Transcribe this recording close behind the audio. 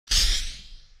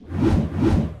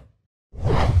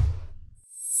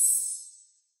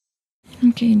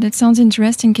Okay, that sounds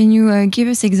interesting. Can you give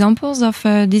us examples of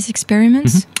these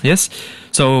experiments? Yes.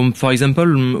 So, for example,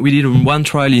 we did one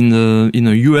trial in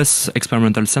a US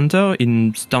experimental center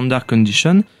in standard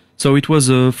condition. So it was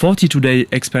a 42-day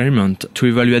experiment to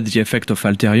evaluate the effect of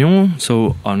Alterion,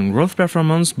 so on growth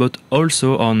performance, but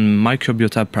also on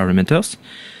microbiota parameters.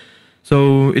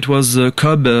 So it was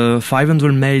cub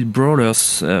 500 male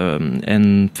broilers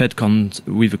and fed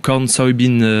with a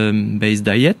corn-soybean based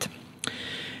diet.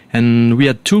 And we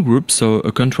had two groups, so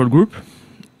a control group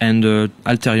and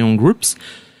Alterion groups.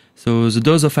 So the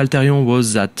dose of Alterion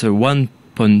was at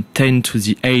 1.10 to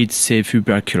the 8 CFU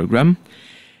per kilogram.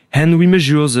 And we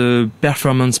measure the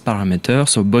performance parameters,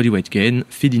 so body weight gain,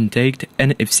 feed intake,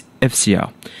 and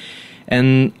FCR.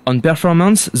 And on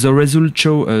performance, the results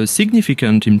show a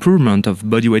significant improvement of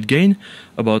body weight gain,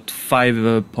 about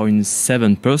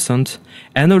 5.7%,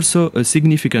 and also a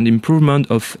significant improvement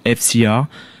of FCR,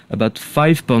 about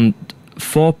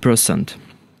 5.4%.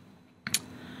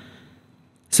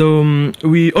 So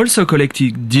we also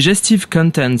collected digestive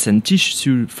contents and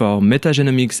tissue for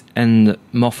metagenomics and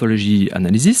morphology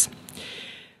analysis.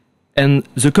 And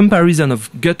the comparison of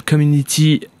gut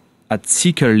community at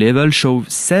cecal level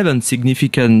shows 7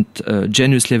 significant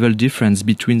genus level difference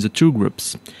between the two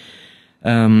groups.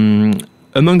 Among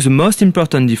the most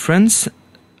important difference,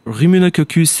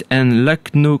 Rhinococcus and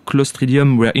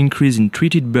Lachnoclostridium were increased in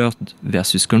treated bird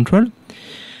versus control.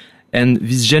 And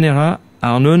these genera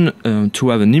are known to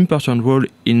have an important role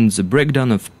in the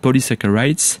breakdown of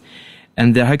polysaccharides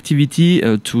and their activity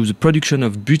to the production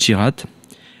of butyrate,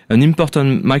 an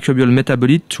important microbial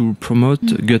metabolite to promote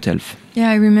gut health. Yeah,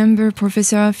 I remember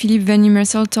Professor Philippe Van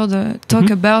Immersel talk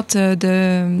about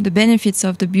the benefits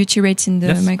of the butyrates in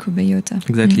the microbiota.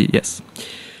 Exactly, yes.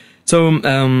 So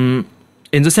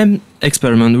in the same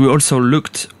experiment, we also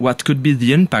looked what could be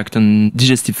the impact on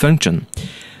digestive function.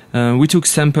 We took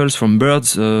samples from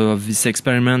birds of this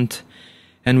experiment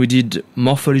and we did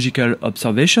morphological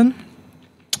observation.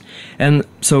 And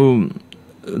so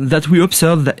that we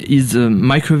observed that is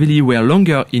microvilli were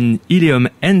longer in ileum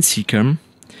and cecum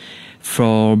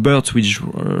for birds which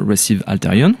receive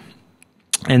Alterion.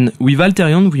 And with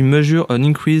Alterion, we measure an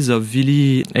increase of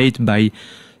villi 8 by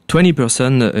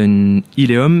 20% in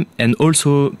ileum and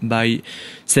also by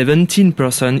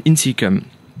 17% in cecum.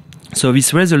 So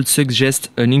this result suggests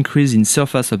an increase in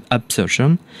surface of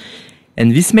absorption,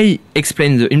 and this may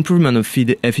explain the improvement of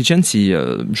feed efficiency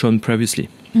shown previously.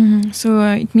 So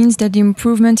it means that the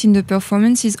improvement in the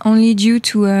performance is only due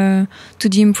to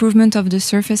the improvement of the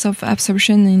surface of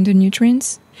absorption in the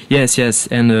nutrients? Yes,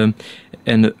 and a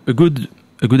good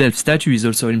health status is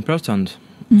also important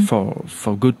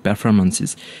for good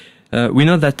performances. We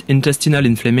know that intestinal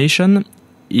inflammation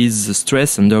is the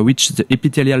stress under which the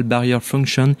epithelial barrier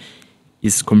function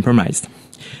is compromised.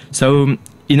 So,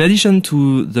 in addition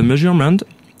to the measurement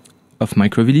of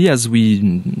microvilli, as we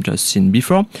just seen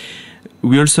before,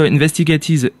 we also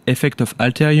investigated the effect of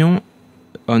Alterion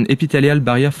on epithelial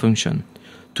barrier function.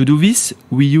 To do this,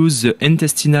 we use the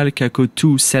intestinal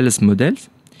CACO2 cells model.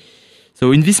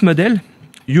 So, in this model,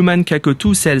 human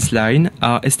CACO2 cells line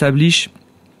are established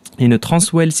in a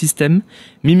transwell system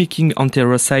mimicking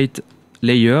enterocyte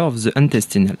layer of the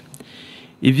intestinal.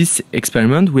 In this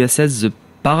experiment, we assess the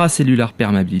paracellular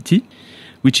permeability,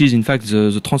 which is in fact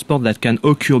the transport that can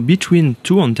occur between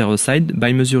two enterocytes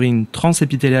by measuring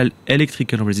transepithelial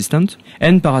electrical resistance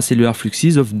and paracellular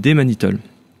fluxes of demanitol.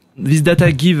 These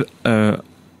data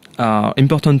are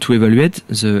important to evaluate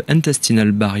the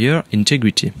intestinal barrier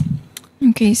integrity.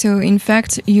 Okay, so in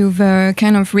fact, you've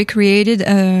kind of recreated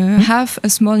half a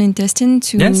small intestine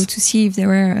to see if there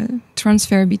were a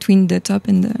transfer between the top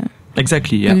and the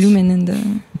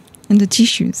lumen and the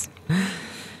tissues.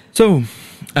 So,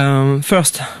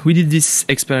 first, we did this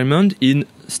experiment in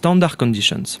standard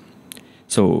conditions.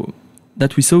 So,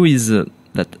 that we saw is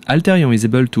that Alterion is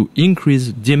able to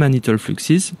increase demanitol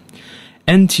fluxes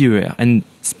and TER, and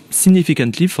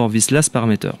significantly for this last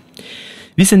parameter.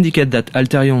 This indicates that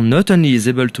Alterion not only is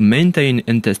able to maintain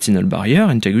intestinal barrier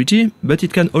integrity, but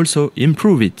it can also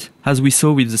improve it, as we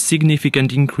saw with the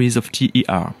significant increase of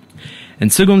TER.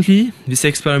 And secondly, this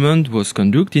experiment was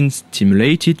conducted in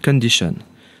stimulated conditions,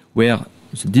 where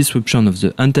the disruption of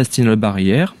the intestinal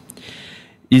barrier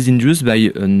is induced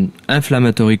by an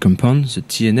inflammatory compound, the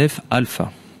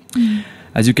TNF-alpha.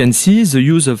 As you can see, the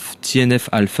use of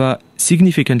TNF-alpha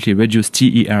significantly reduced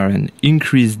TER and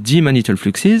increased demanitol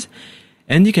fluxes,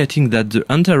 indicating that the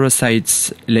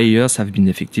enterocytes layers have been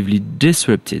effectively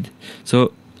disrupted.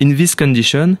 So, in this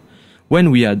condition,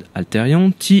 when we add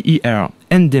Alterion, TER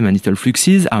and demanitol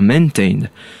fluxes are maintained.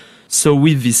 So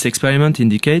with this experiment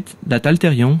indicate that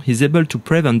Alterion is able to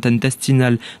prevent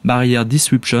intestinal barrier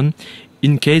disruption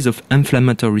in case of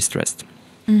inflammatory stress.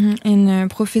 And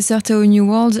Professor Tao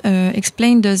Newworld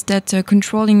explained us that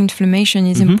controlling inflammation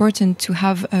is important to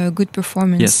have a good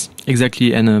performance. Yes,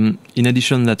 exactly. And in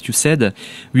addition that you said,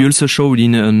 we also showed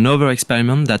in another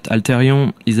experiment that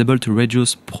Alterion is able to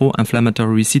reduce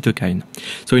pro-inflammatory cytokine.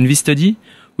 So in this study,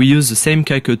 we use the same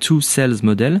Kike2 cells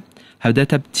model,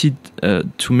 adapted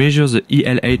to measure the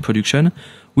IL-8 production,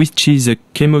 which is a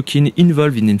chemokine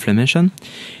involved in inflammation,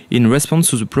 in response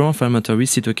to the pro-inflammatory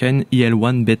cytokine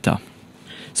IL-1 beta.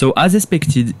 So as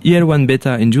expected, IL-1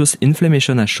 beta induced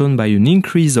inflammation as shown by an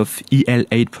increase of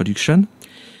IL-8 production.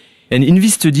 And in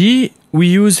this study, we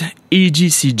use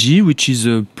EGCG, which is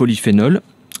a polyphenol,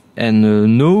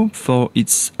 and known for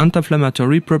its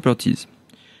anti-inflammatory properties.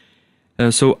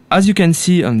 So as you can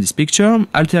see on this picture,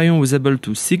 Alterion was able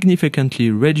to significantly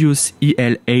reduce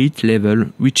IL-8 level,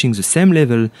 reaching the same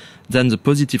level than the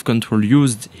positive control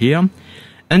used here,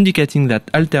 indicating that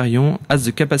Alterion has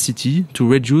the capacity to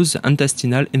reduce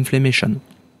intestinal inflammation.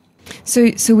 So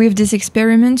with this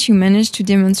experiment, you managed to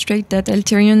demonstrate that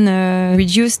Alterion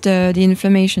reduced the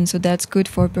inflammation, so that's good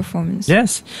for performance.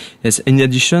 Yes. In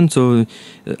addition, so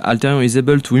Alterion is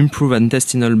able to improve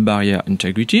intestinal barrier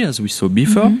integrity, as we saw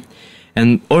before.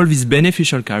 And all these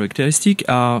beneficial characteristics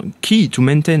are key to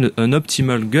maintain an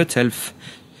optimal gut health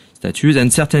status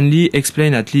and certainly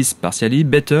explain, at least partially,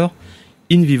 better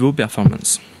in vivo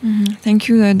performance. Thank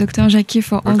you, Dr. Jacquier,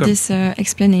 for all this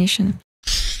explanation.